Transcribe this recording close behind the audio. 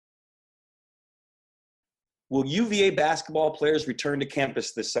Will UVA basketball players return to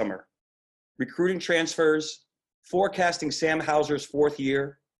campus this summer? Recruiting transfers, forecasting Sam Hauser's fourth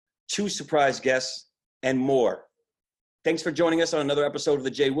year, 2 surprise guests, and more. Thanks for joining us on another episode of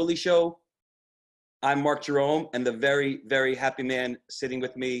the JWILLY Show. I'm Mark Jerome, and the very, very happy man sitting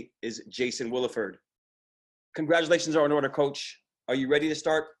with me is Jason Williford. Congratulations are in order, Coach. Are you ready to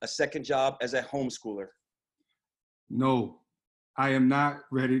start a second job as a homeschooler? No, I am not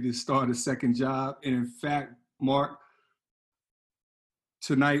ready to start a second job. And in fact, Mark,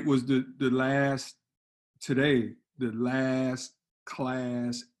 tonight was the last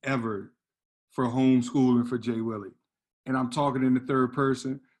class ever for homeschooling for JWILLY. And I'm talking in the third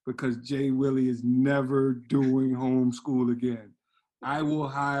person because JWILLY is never doing homeschool again. I will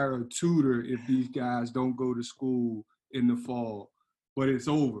hire a tutor if these guys don't go to school in the fall, but it's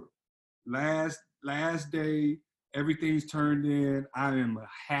over. Last day, everything's turned in. I am a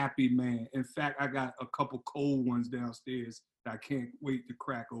happy man. In fact, I got a couple cold ones downstairs that I can't wait to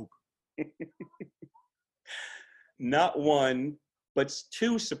crack open. Not one, but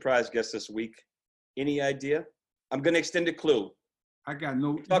 2 surprise guests this week. Any idea? I'm going to extend a clue. I got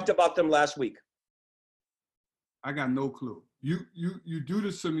no. We talked about them last week. I got no clue. You do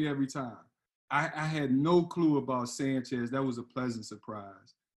this to me every time. I had no clue about Sanchez. That was a pleasant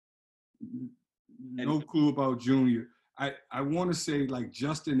surprise. No clue about Junior. I want to say like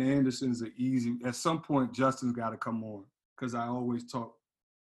Justin Anderson's an easy. At some point, Justin's got to come on because I always talk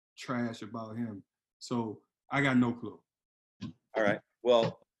trash about him. So I got no clue. All right.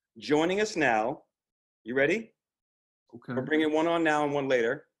 Well, joining us now. You ready? Okay. We're bringing one on now and one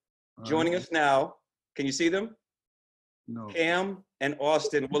later. Joining us now. Can you see them? No. Cam and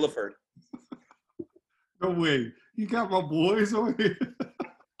Austin Williford. No way. You got my boys on here?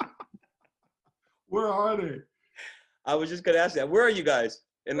 Where are they? I was just going to ask that. Where are you guys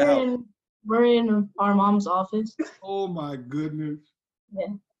in the house? We're in our mom's office. Oh, my goodness. Yeah.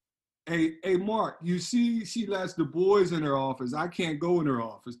 Hey, Mark, you see she lets the boys in her office. I can't go in her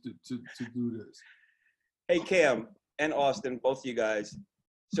office to do this. Hey, Cam and Austin, both of you guys.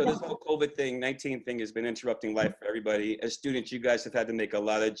 So this whole COVID-19 thing has been interrupting life for everybody. As students, you guys have had to make a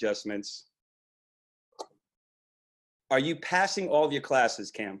lot of adjustments. Are you passing all of your classes,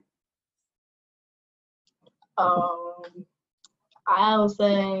 Cam? I would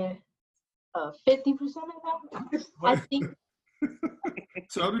say 50% of them. I think.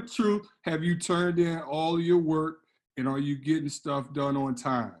 Tell the truth. Have you turned in all your work, and are you getting stuff done on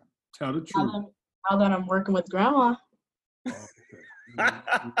time? Tell the truth. Now that I'm working with Grandma. Oh, okay.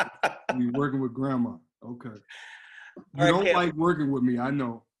 You're working with Grandma. Okay. You All right, don't Cam. like working with me, I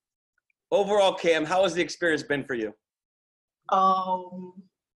know. Overall, Cam, how has the experience been for you?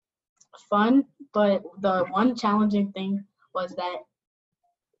 Fun, but the one challenging thing was that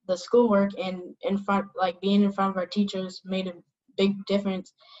the schoolwork and being in front of our teachers made a big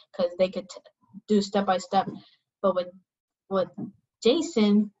difference because they could do step by step. But with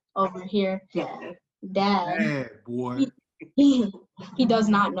Jason over here, Dad, boy, he does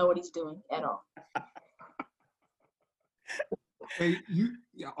not know what he's doing at all. Hey,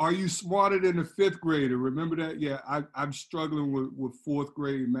 are you smarter than a 5th grader? Remember that? Yeah, I'm struggling with 4th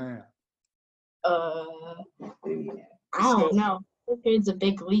grade math. I don't know. It's a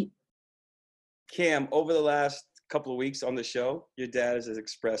big leap. Cam, over the last couple of weeks on the show, your dad has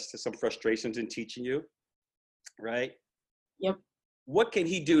expressed some frustrations in teaching you, right? Yep. What can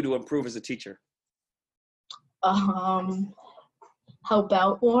he do to improve as a teacher? Help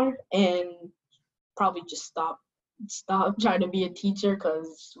out more and probably just stop trying to be a teacher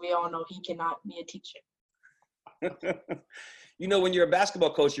because we all know he cannot be a teacher. You know, when you're a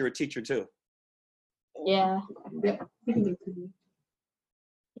basketball coach, you're a teacher too. Yeah.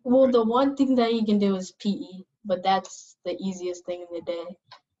 Well, the one thing that he can do is PE, but that's the easiest thing in the day.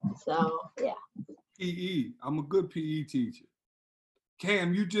 So, yeah. PE. I'm a good PE teacher.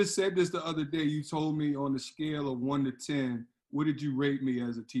 Cam, you just said this the other day. You told me on a scale of 1 to 10, what did you rate me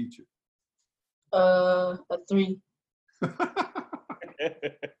as a teacher? A 3.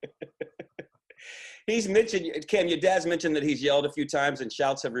 He's mentioned, Cam, your dad's mentioned that he's yelled a few times and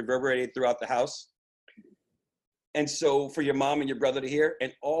shouts have reverberated throughout the house. And so for your mom and your brother to hear,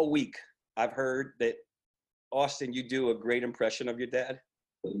 and all week I've heard that, Austin, you do a great impression of your dad.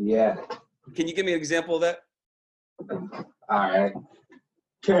 Yeah. Can you give me an example of that? All right.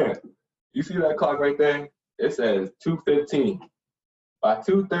 Karen, you see that clock right there? It says 2:15. By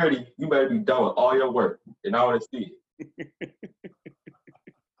 2:30, you better be done with all your work, and I want to see it.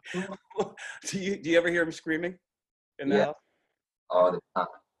 Do you ever hear him screaming in the house? All the time.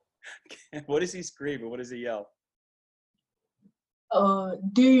 What does he scream and what does he yell?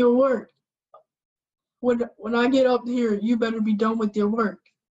 Do your work. when I get up here, you better be done with your work.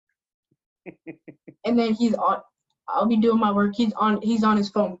 And then I'll be doing my work. He's on his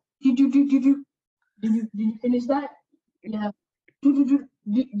phone. Did you finish that? Yeah. Do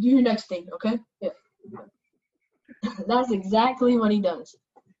your next thing, okay? Yeah. That's exactly what he does.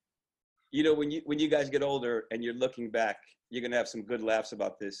 You know, when you guys get older and you're looking back, you're gonna have some good laughs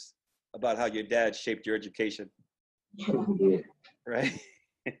about this, about how your dad shaped your education, Yeah. right?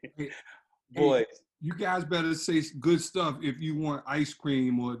 Hey, Boys, you guys better say good stuff if you want ice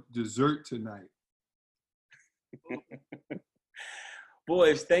cream or dessert tonight.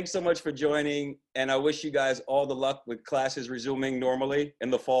 boys, thanks so much for joining, and I wish you guys all the luck with classes resuming normally in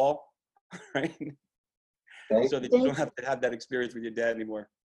the fall, right? So that you don't have to have that experience with your dad anymore.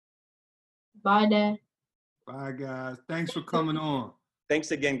 Bye, Dad. Bye, guys. Thanks for coming on.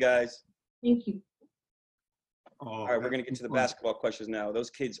 Thanks again, guys. Thank you. Oh, All right, we're gonna get to the basketball questions now. Those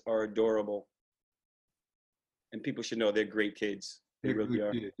kids are adorable, and people should know they're great kids. They They're really good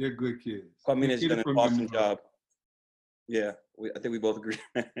are. kids. They're good kids. Kwame has Get done it an from your awesome mom. job. Yeah, I think we both agree.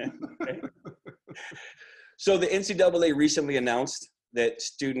 So the NCAA recently announced that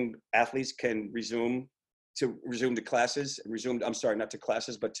student athletes can resume to classes. I'm sorry, not to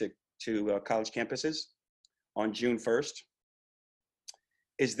classes, but to college campuses on June 1st.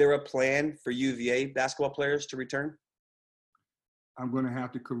 Is there a plan for UVA basketball players to return? I'm going to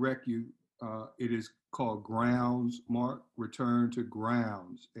have to correct you. It is called grounds, Mark. Return to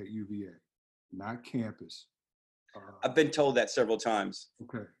grounds at UVA, not campus. I've been told that several times.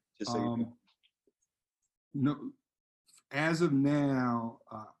 Okay. Just so you know. No, as of now,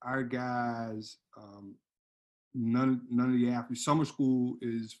 our guys, none of the athletes. Summer school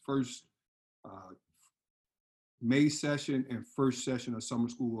is first May session and first session of summer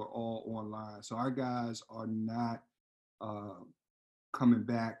school are all online. So our guys are not coming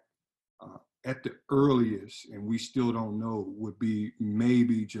back at the earliest, and we still don't know, would be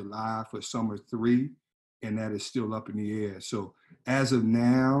maybe July for summer 3, and that is still up in the air. So as of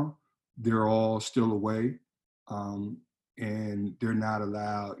now, they're all still away, and they're not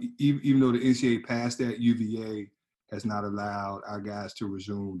allowed, even though the NCAA passed that, UVA has not allowed our guys to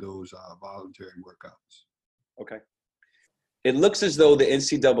resume those voluntary workouts. Okay. It looks as though the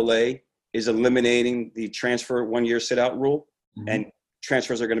NCAA is eliminating the transfer 1-year sit-out rule, and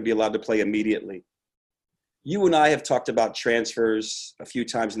transfers are going to be allowed to play immediately. You and I have talked about transfers a few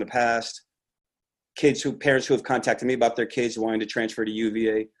times in the past. Parents who have contacted me about their kids wanting to transfer to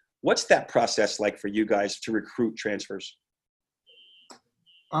UVA. What's that process like for you guys to recruit transfers?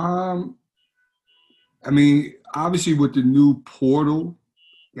 I mean, obviously with the new portal,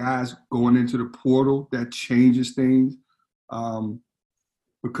 guys going into the portal, that changes things,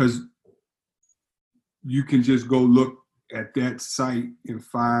 because you can just go look at that site and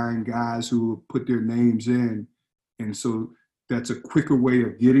find guys who put their names in. And so that's a quicker way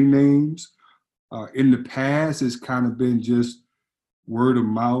of getting names. In the past, it's kind of been just word of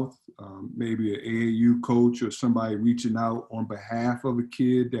mouth, maybe an AAU coach or somebody reaching out on behalf of a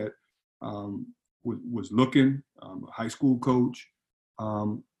kid that was looking, a high school coach.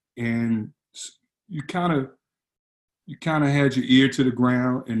 And you kind of had your ear to the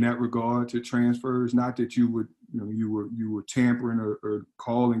ground in that regard to transfers. Not that you would, you were tampering or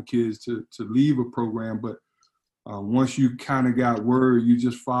calling kids to leave a program, but once you kind of got word, you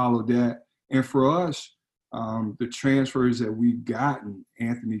just followed that. And for us, the transfers that we've gotten,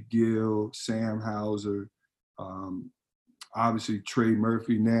 Anthony Gill, Sam Hauser, obviously Trey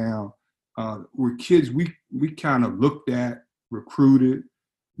Murphy now, were kids we kind of looked at, recruited,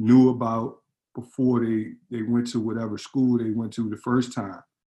 knew about before they went to whatever school they went to the first time.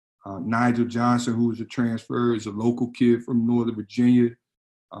 Nigel Johnson, who was a transfer, is a local kid from Northern Virginia,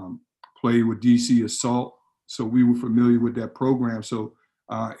 played with DC Assault. So we were familiar with that program. So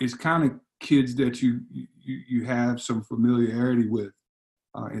it's kind of kids that you have some familiarity with,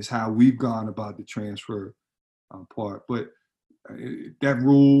 is how we've gone about the transfer part. But that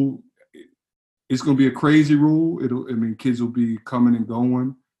rule, it's going to be a crazy rule. Kids will be coming and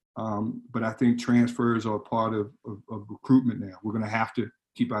going. But I think transfers are a part of recruitment now. We're going to have to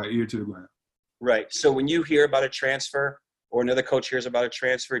keep our ear to the ground. Right. So when you hear about a transfer or another coach hears about a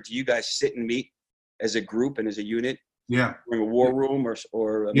transfer, do you guys sit and meet as a group and as a unit? Yeah. During a war room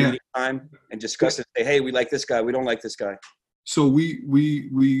or a meeting time and discuss it? Say, hey, we like this guy. We don't like this guy. So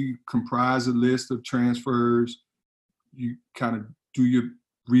we comprise a list of transfers. You kind of do your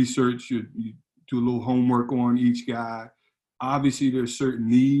research. You do a little homework on each guy. Obviously, there's certain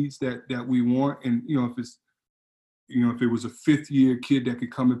needs that we want, and if it was a 5th-year kid that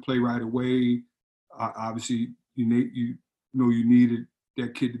could come and play right away, obviously you needed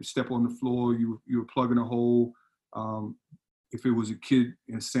that kid to step on the floor, you were plugging a hole. If it was a kid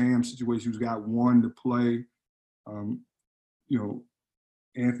in Sam's situation who's got one to play,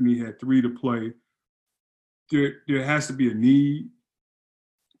 Anthony had 3 to play. There has to be a need.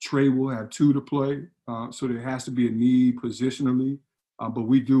 Trey will have 2 to play, so there has to be a need positionally. But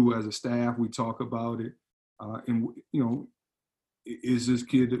we do, as a staff, we talk about it, and is this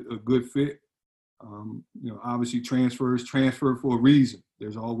kid a good fit? Obviously transfer for a reason.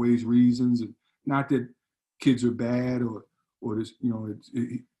 There's always reasons, and not that kids are bad or this,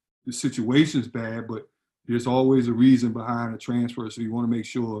 the situation's bad, but there's always a reason behind a transfer. So you want to make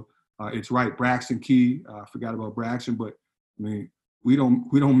sure it's right. Braxton Key, I forgot about Braxton, but I mean, we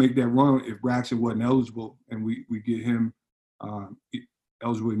don't make that run if Braxton wasn't eligible, and we get him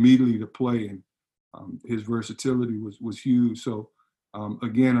eligible immediately to play, and his versatility was huge. So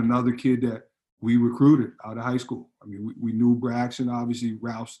again, another kid that we recruited out of high school. I mean, we knew Braxton, obviously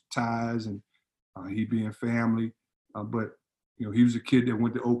Ralph's ties and he being family, but he was a kid that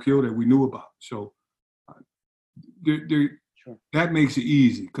went to Oak Hill that we knew about. So Sure. That makes it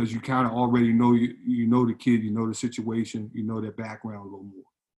easy because you kind of already know you know the kid, you know the situation, you know their background a little more.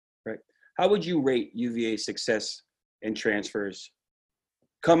 Right. How would you rate UVA's success in transfers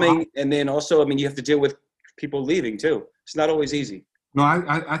coming, and then also, I mean, you have to deal with people leaving too. It's not always easy. No,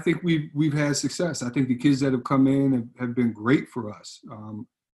 I think we've had success. I think the kids that have come in have been great for us,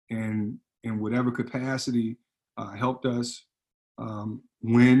 and in whatever capacity helped us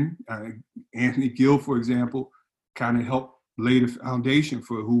win. Anthony Gill, for example, kind of helped lay the foundation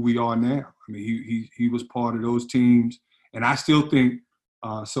for who we are now. I mean, he was part of those teams, and I still think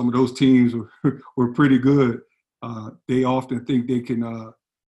some of those teams were pretty good. They often think they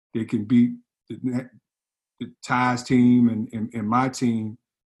can beat the Ty's team and my team.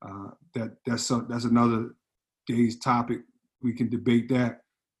 That's another day's topic. We can debate that,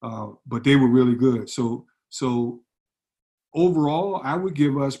 but they were really good. So overall, I would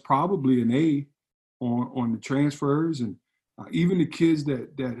give us probably an A on the transfers, and even the kids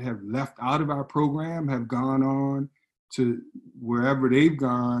that have left out of our program have gone on to wherever they've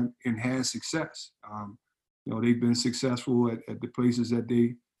gone and had success. They've been successful at the places that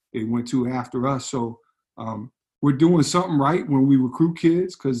they went to after us. So we're doing something right when we recruit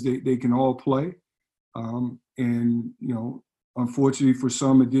kids because they can all play. And unfortunately for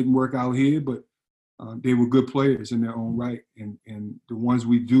some, it didn't work out here, but they were good players in their own right. And the ones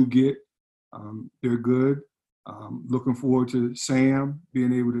we do get, they're good. Looking forward to Sam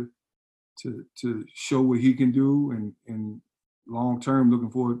being able to show what he can do, and long term,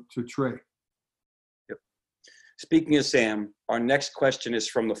 looking forward to Trey. Yep. Speaking of Sam, our next question is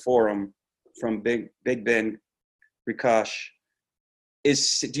from the forum, from Big Ben Rikash.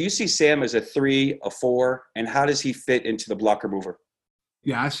 Do you see Sam as a 3, a 4, and how does he fit into the blocker mover?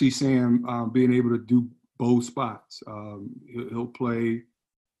 Yeah, I see Sam being able to do both spots. He'll play,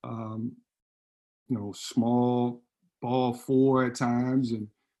 small ball 4 at times, and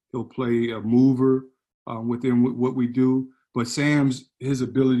he'll play a mover within what we do. But his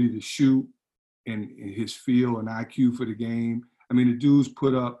ability to shoot and his feel and IQ for the game. I mean, the dude's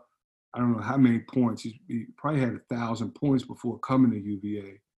put up, I don't know how many points. He probably had 1,000 points before coming to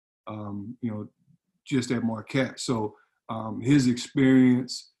UVA, just at Marquette. So his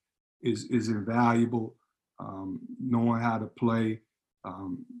experience is invaluable, knowing how to play.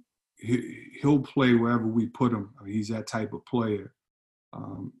 He'll play wherever we put him. I mean, he's that type of player.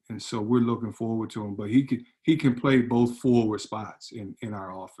 And so we're looking forward to him. But he can play both forward spots in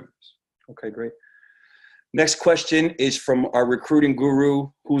our offense. Okay, great. Next question is from our recruiting guru,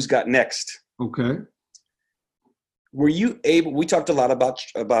 Hoozgotnext. Okay. Were you able – we talked a lot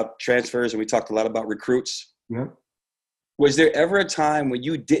about transfers, and we talked a lot about recruits. Yeah. Was there ever a time when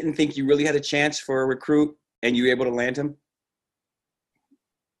you didn't think you really had a chance for a recruit and you were able to land him?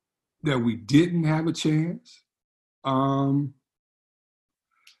 That we didn't have a chance? I'll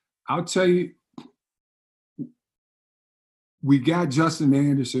tell you, we got Justin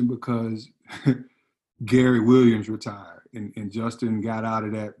Anderson because Gary Williams retired, and Justin got out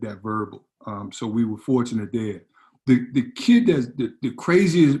of that verbal. So we were fortunate there. The kid that's the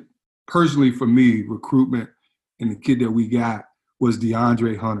craziest, personally for me, recruitment, and the kid that we got was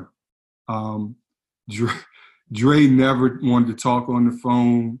DeAndre Hunter. Dre never wanted to talk on the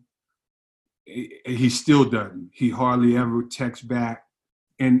phone. He still doesn't. He hardly ever texts back.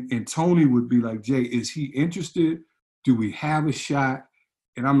 And Tony would be like, Jay, is he interested? Do we have a shot?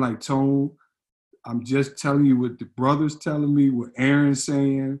 And I'm like, Tone, I'm just telling you what the brother's telling me, what Aaron's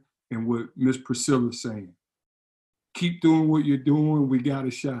saying, and what Miss Priscilla's saying. Keep doing what you're doing. We got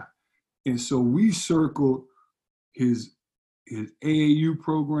a shot. And so we circled his his AAU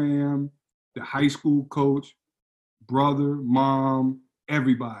program, the high school coach, brother, mom,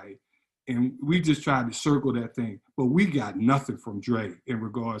 everybody. And we just tried to circle that thing. But we got nothing from Dre in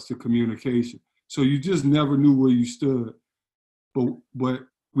regards to communication. So you just never knew where you stood. But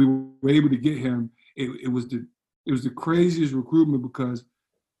we were able to get him. It was the craziest recruitment because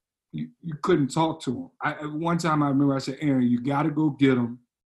you couldn't talk to him. One time I remember I said, Aaron, you got to go get him.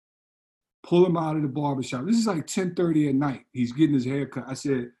 Pull him out of the barbershop. This is like 10:30 at night. He's getting his hair cut. I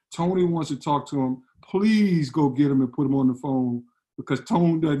said, Tony wants to talk to him. Please go get him and put him on the phone because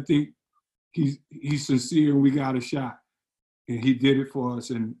Tone doesn't think he's sincere and we got a shot. And he did it for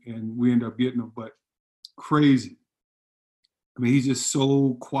us and we ended up getting him. But crazy. I mean, he's just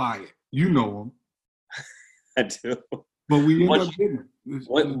so quiet. You know him. I do. But we end up getting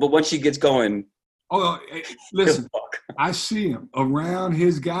him. But once she gets going. Oh, listen, I see him around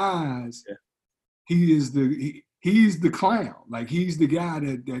his guys. Yeah. He's the clown. Like he's the guy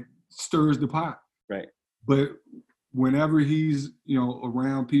that stirs the pot. Right. But whenever he's,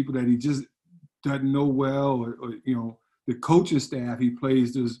 around people that he just doesn't know well or the coaching staff, he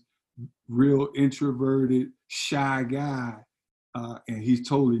plays this real introverted, shy guy. And he's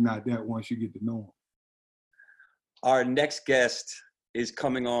totally not that once you get to know him. Our next guest is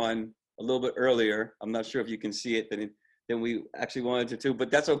coming on a little bit earlier. I'm not sure if you can see it than we actually wanted to, but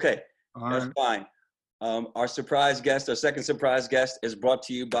that's okay. That's fine. Our second surprise guest is brought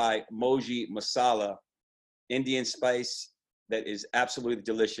to you by Moji Masala, Indian spice that is absolutely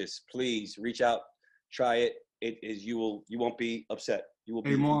delicious. Please reach out, try it. It is you won't be upset. You will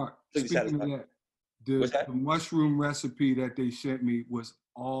be Mark, completely satisfied. Of that, the mushroom recipe that they sent me was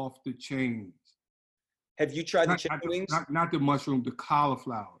off the chains. Have you tried the chicken wings? Not the mushroom, the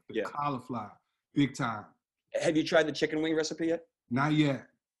cauliflower. Cauliflower, big time. Have you tried the chicken wing recipe yet? Not yet.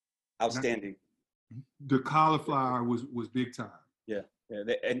 Outstanding. The cauliflower was big time. Yeah.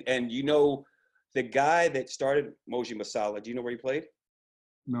 And the guy that started Moji Masala, do you know where he played?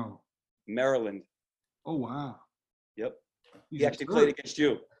 No. Maryland. Oh, wow. Yep. He actually played against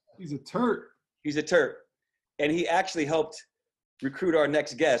you. He's a Turk. He's a Turk. And he actually helped recruit our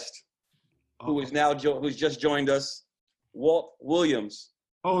next guest, who's just joined us, Walt Williams.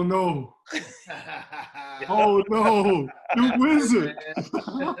 Oh, no. Oh, no. The Wizard.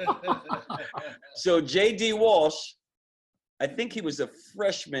 So J.D. Walsh, I think he was a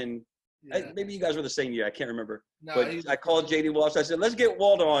freshman. Yeah. Maybe you guys were the same year. I can't remember. No, but I called J.D. Walsh. I said, let's get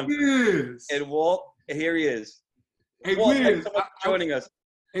Walt on. Yes. And Walt, here he is. Hey, Walt, Wiz, thanks so much for joining us.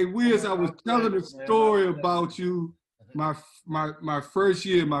 Hey, Wiz, I was telling a story about you my first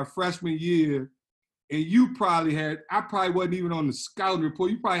year, my freshman year, and I probably wasn't even on the scouting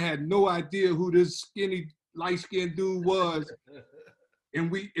report. You probably had no idea who this skinny, light-skinned dude was.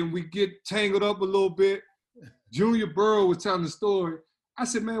 And we get tangled up a little bit. Junior Burrow was telling the story. I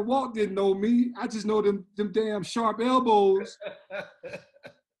said, man, Walt didn't know me. I just know them damn sharp elbows.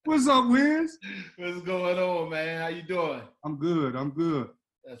 What's up, Wiz? What's going on, man? How you doing? I'm good.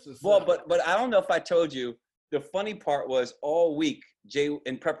 That's what's up. But I don't know if I told you, the funny part was all week,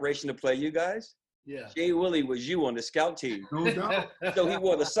 in preparation to play you guys, Jay Willie was you on the scout team. No doubt. So he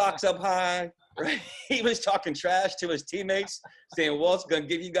wore the socks up high, right? He was talking trash to his teammates, saying Walt's going to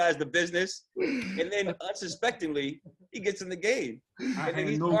give you guys the business. And then unsuspectingly, he gets in the game. I and then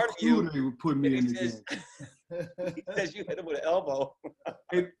had no clue they would put me in the game. He says you hit him with an elbow.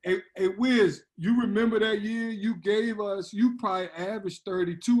 Hey, Wiz, you remember that year you gave us, you probably averaged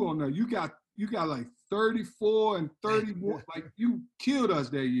 32 on that. You got like 34 and 31. Like you killed us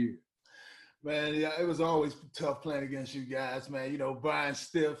that year. Man, yeah, it was always tough playing against you guys, man. Brian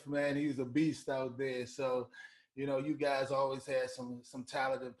Stiff, man, he was a beast out there. So, you guys always had some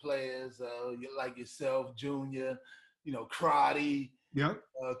talented players, like yourself, Junior, Crotty,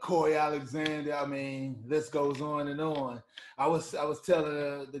 Corey Alexander. I mean, this goes on and on. I was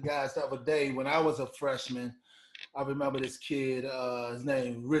telling the guys the other day when I was a freshman, I remember this kid, his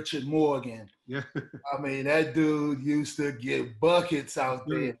name Richard Morgan. Yeah. I mean, that dude used to get buckets out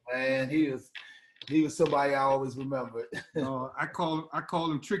there, man. He was somebody I always remembered. I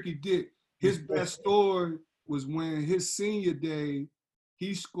call him Tricky Dick. His best story was when his senior day,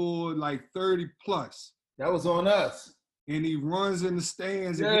 he scored like 30 plus. That was on us. And he runs in the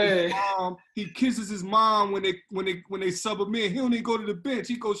stands and he kisses his mom when they sub him in. He don't even go to the bench.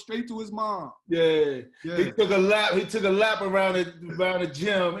 He goes straight to his mom. Yeah. He took a lap around the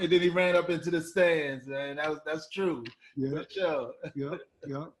gym and then he ran up into the stands, man. That's true. Yeah. For sure.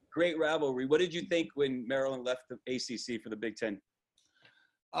 Yeah. Great rivalry. What did you think when Maryland left the ACC for the Big Ten?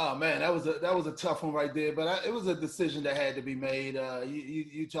 Oh man, that was a tough one right there. But it was a decision that had to be made.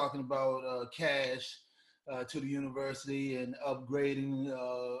 You talking about Cash? to the university and upgrading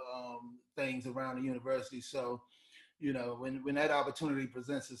things around the university. So, you know, when that opportunity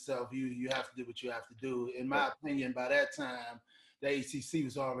presents itself, you have to do what you have to do. In my opinion, by that time, the ACC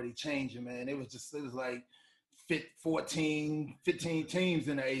was already changing, man. It was like 15 teams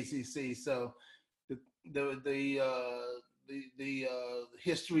in the ACC. So the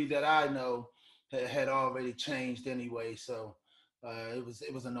history that I know had already changed anyway. So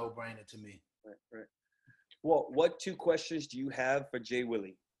it was a no-brainer to me. Right. Well, what 2 questions do you have for Jay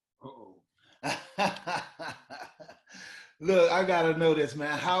Willie? Uh-oh. Look, I gotta know this,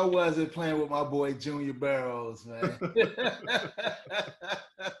 man. How was it playing with my boy Junior Barrows, man?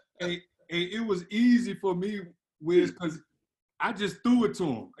 Hey, it was easy for me, Wiz, because I just threw it to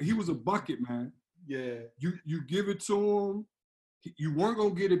him. He was a bucket, man. Yeah. You give it to him, you weren't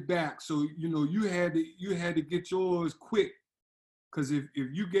gonna get it back. So you know you had to get yours quick, because if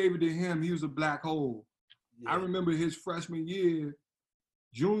you gave it to him, he was a black hole. Yeah. I remember his freshman year,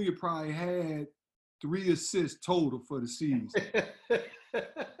 Junior probably had 3 assists total for the season.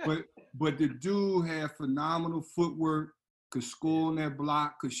 but the dude had phenomenal footwork, could score on that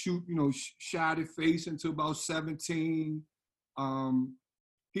block, could shoot, you know, shot it face into about 17.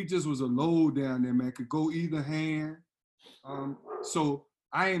 He just was a load down there, man. Could go either hand. So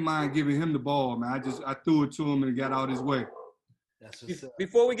I ain't mind giving him the ball, man. I threw it to him and it got out his way. That's what's up.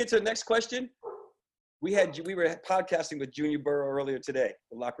 Before we get to the next question, we were podcasting with Junior Burrow earlier today,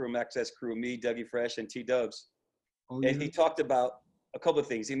 the Locker Room Access crew, me, Dougie Fresh, and T Dubs. Oh, yeah? And he talked about a couple of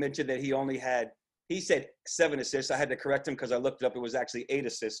things. He mentioned that he said 7 assists. I had to correct him because I looked it up. It was actually 8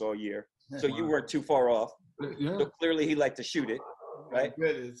 assists all year. So you weren't too far off. Yeah. So clearly he liked to shoot it, right? Oh,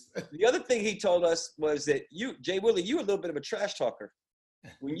 goodness. The other thing he told us was that Jay Willie, you were a little bit of a trash talker.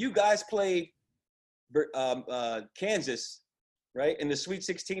 When you guys played Kansas, right, in the Sweet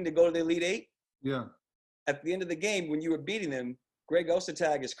 16 to go to the Elite 8, Yeah. at the end of the game, when you were beating them, Greg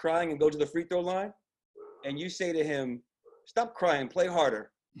Ostertag is crying and goes to the free throw line, and you say to him, "Stop crying, play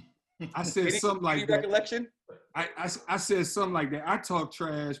harder." I said something like that. Recollection? I said something like that. I talk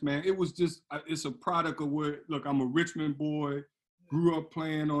trash, man. It was just, it's a product of where, look, I'm a Richmond boy, grew up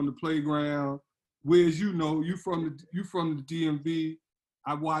playing on the playground. Whereas, you know, you from the DMV.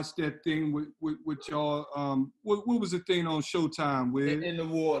 I watched that thing with y'all. What was the thing on Showtime with? In the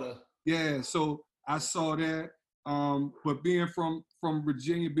water. Yeah, so I saw that. But being from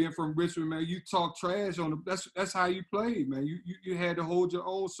Virginia, being from Richmond, man, you talk trash on the. That's how you played, man. You had to hold your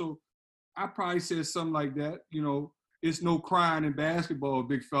own. So I probably said something like that. You know, it's no crying in basketball,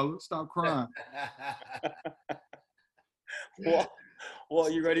 big fella. Stop crying. Well,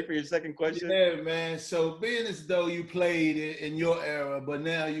 you ready for your second question? Yeah, man. So being as though you played in your era, but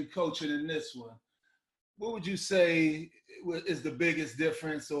now you coaching in this one, what would you say is the biggest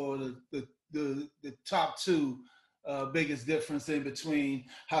difference, or the top 2 biggest difference in between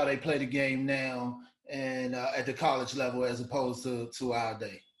how they play the game now and at the college level as opposed to our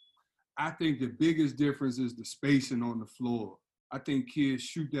day? I think the biggest difference is the spacing on the floor. I think kids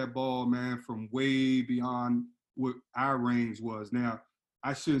shoot that ball, man, from way beyond what our range was. Now,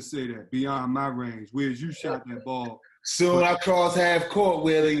 I shouldn't say that, beyond my range. Whereas you shot that ball. Soon I cross half court,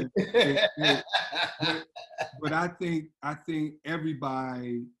 Willie. But I think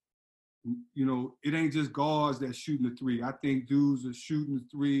everybody, you know, it ain't just guards that's shooting the 3. I think dudes are shooting the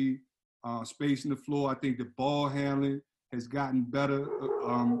 3, spacing the floor. I think the ball handling has gotten better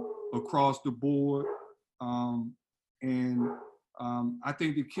across the board. I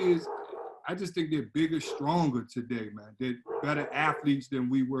think the kids, I just think they're bigger, stronger today, man. They're better athletes than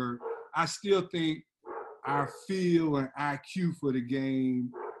we were. I still think our feel and IQ for the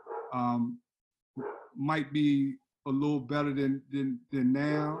game might be a little better than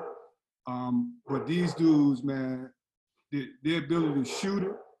now. But these dudes, man, their ability to shoot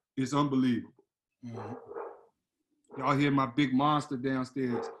it is unbelievable. Y'all hear my big monster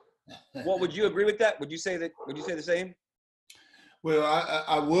downstairs. Well, would you agree with that? Would you say the same? Well,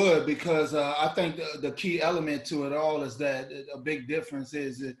 I would, because I think the key element to it all is that a big difference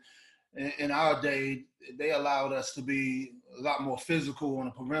is that in our day, they allowed us to be a lot more physical on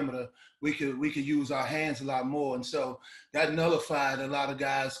the perimeter. We could use our hands a lot more. And so that nullified a lot of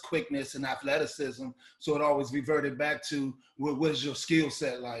guys' quickness and athleticism. So it always reverted back to what is your skill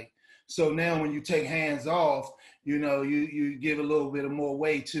set like? So now when you take hands off, you know, you give a little bit of more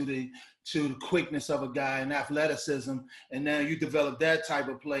weight to the quickness of a guy and athleticism, and now you develop that type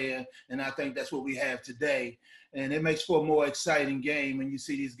of player, and I think that's what we have today. And it makes for a more exciting game when you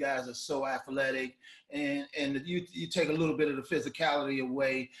see these guys are so athletic, and you take a little bit of the physicality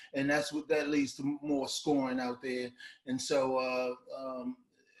away, and that leads to more scoring out there. And so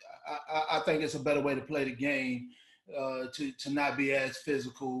I think it's a better way to play the game, to not be as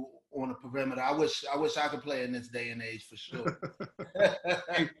physical on the perimeter. I wish I could play in this day and age for sure.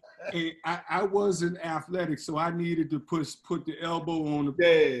 And I wasn't athletic, so I needed to put the elbow on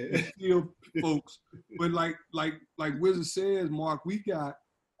the field, folks. But like Wizard says, Mark, we got,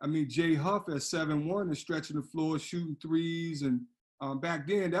 I mean, Jay Huff at 7'1" is stretching the floor, shooting threes, and back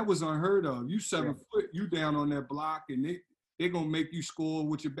then that was unheard of. You 7 foot, you down on that block, and they're gonna make you score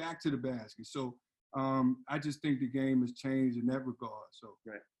with your back to the basket. So I just think the game has changed in that regard. So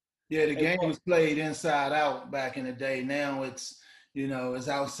yeah, the game was played inside out back in the day. Now it's it's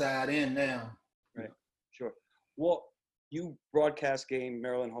outside in now. Right, sure. Well, you broadcast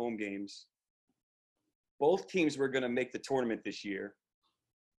Maryland home games. Both teams were going to make the tournament this year.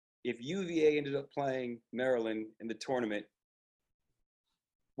 If UVA ended up playing Maryland in the tournament,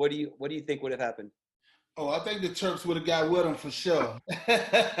 what do you think would have happened? Oh, I think the Terps would have got with them for sure.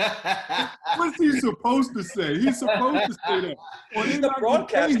 What's he supposed to say? He's supposed to say that. Or He's a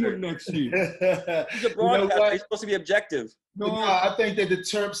broadcaster next year. He's a broadcaster. He's supposed to be objective. No, I think that the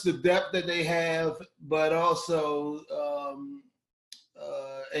Terps, the depth that they have, but also,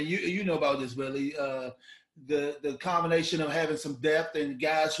 and you know about this, Willie, the combination of having some depth and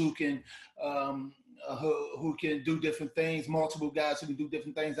guys who can do different things, multiple guys who can do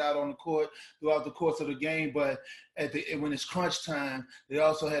different things out on the court throughout the course of the game. But when it's crunch time, they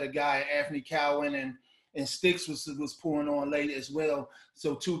also had a guy, Anthony Cowan, and Sticks was pouring on late as well.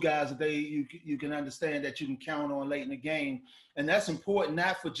 So two guys that you can understand that you can count on late in the game. And that's important,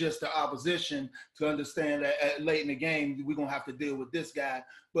 not for just the opposition to understand that late in the game, we're going to have to deal with this guy,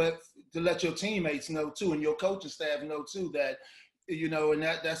 but to let your teammates know too, and your coaching staff know too, that, and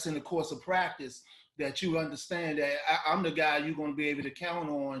that's in the course of practice, that you understand that I'm the guy you're going to be able to count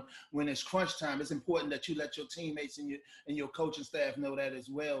on when it's crunch time. It's important that you let your teammates and your coaching staff know that as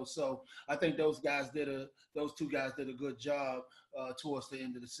well. So I think those two guys did a good job towards the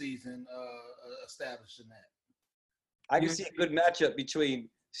end of the season establishing that. I can see a good matchup between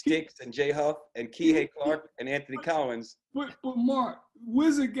Sticks and Jay Huff and Kihei Clark and Anthony Collins. But Mark,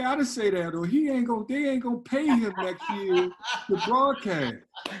 Wizard gotta say that, or they ain't gonna pay him next year to broadcast.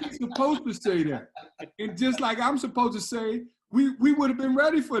 He's supposed to say that. And just like I'm supposed to say, we would have been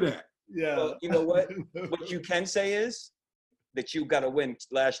ready for that. Yeah. Well, you know what? What you can say is that you got to win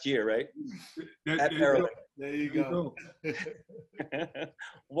last year, right? At Maryland. There you go.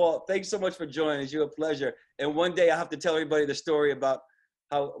 Well, thanks so much for joining us. You're a pleasure. And one day I have to tell everybody the story about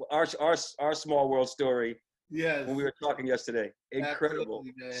how our small world story. Yes. When we were talking yesterday. Incredible.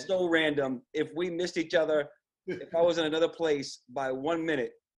 So Absolutely, random. If we missed each other, if I was in another place by 1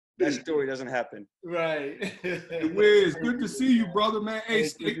 minute, that story doesn't happen. Right. Wiz, good to see you, brother, man. Hey,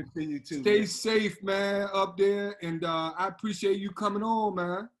 Good to see you too, stay man. safe, man, up there. And I appreciate you coming on,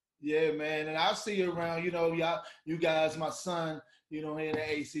 man. Yeah, man. And I'll see you around, you guys, my son, here in the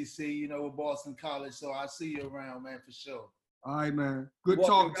ACC, with Boston College. So I'll see you around, man, for sure. All right, man. Good Well,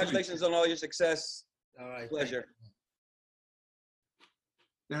 talking to you. congratulations on all your success. All right. Pleasure.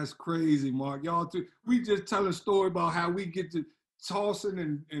 That's crazy, Mark. We just tell a story about how we get to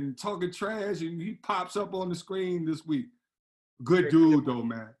tossing and talking trash, and he pops up on the screen this week. Good dude, though,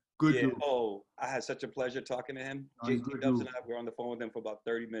 man. Good dude. Oh, I had such a pleasure talking to him. Oh, he's a JT good Dubs dude. and I were on the phone with him for about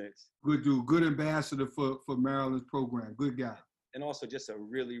 30 minutes. Good dude. Good ambassador for Maryland's program. Good guy. And also just a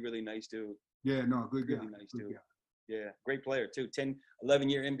really, really nice dude. Yeah, no, good guy. Really nice Good dude. guy. Yeah, great player too.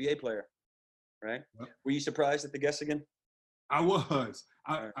 11-year NBA player, right? Yep. Were you surprised at the guess again? I was.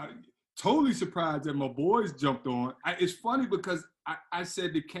 I totally surprised that my boys jumped on. It's funny because I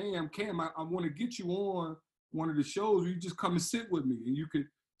said to Cam, I want to get you on one of the shows where you just come and sit with me and you can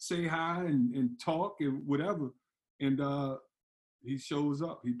say hi and talk and whatever. And he shows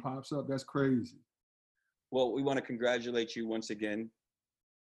up. He pops up. That's crazy. Well, we want to congratulate you once again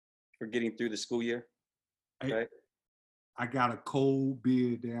for getting through the school year. Hey, right? I got a cold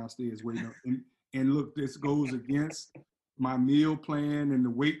beer downstairs waiting up. And look, this goes against my meal plan and the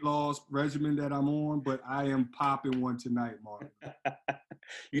weight loss regimen that I'm on, but I am popping one tonight, Mark.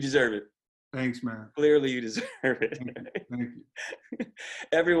 You deserve it. Thanks, man. Clearly, you deserve it. Thank you.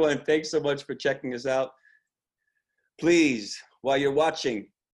 Everyone, thanks so much for checking us out. Please, while you're watching,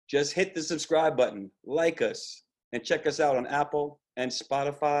 just hit the subscribe button, like us, and check us out on Apple and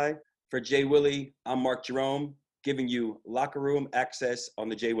Spotify. For Jay Willie, I'm Mark Jerome, giving you locker room access on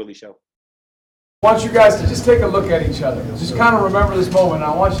the Jay Willie Show. I want you guys to just take a look at each other. Just kind of remember this moment.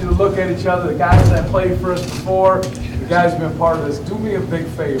 I want you to look at each other, the guys that played for us before, the guys who've been part of this. Do me a big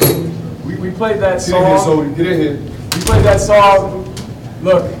favor. We played that song. Get in here, Sody. Get in here. We played that song.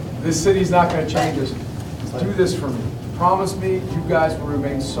 Look, this city's not going to change us. Do this for me. promise me you guys will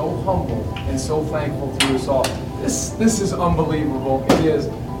remain so humble and so thankful through this all. This is unbelievable. It is.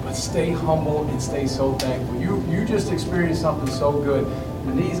 But stay humble and stay so thankful. You just experienced something so good.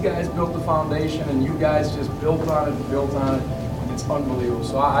 And these guys built the foundation, and you guys just built on it and built on it. And it's unbelievable.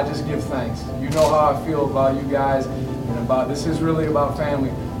 So I just give thanks. You know how I feel about you guys, and about this is really about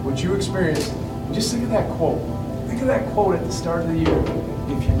family. What you experienced, just think of that quote. Think of that quote at the start of the year.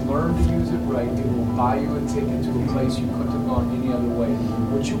 If you learn to use it right, it will buy you a ticket to a place you couldn't have gone any other way.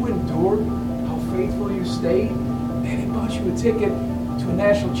 What you endured, how faithful you stayed, man, it bought you a ticket to a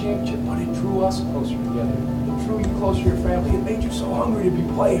national championship, but it drew us closer together. It drew you closer to your family. It made you so hungry to be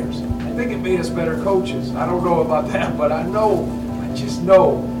players. I think it made us better coaches. I don't know about that, but I just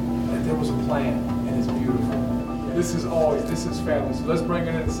know that there was a plan, and it's beautiful. This is family. So let's bring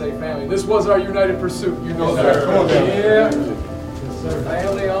it in and say family. This was our united pursuit. You know that. Come on, yeah. Yes, sir.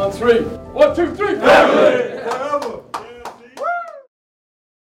 Family on 3. 1, 2, 3. Family!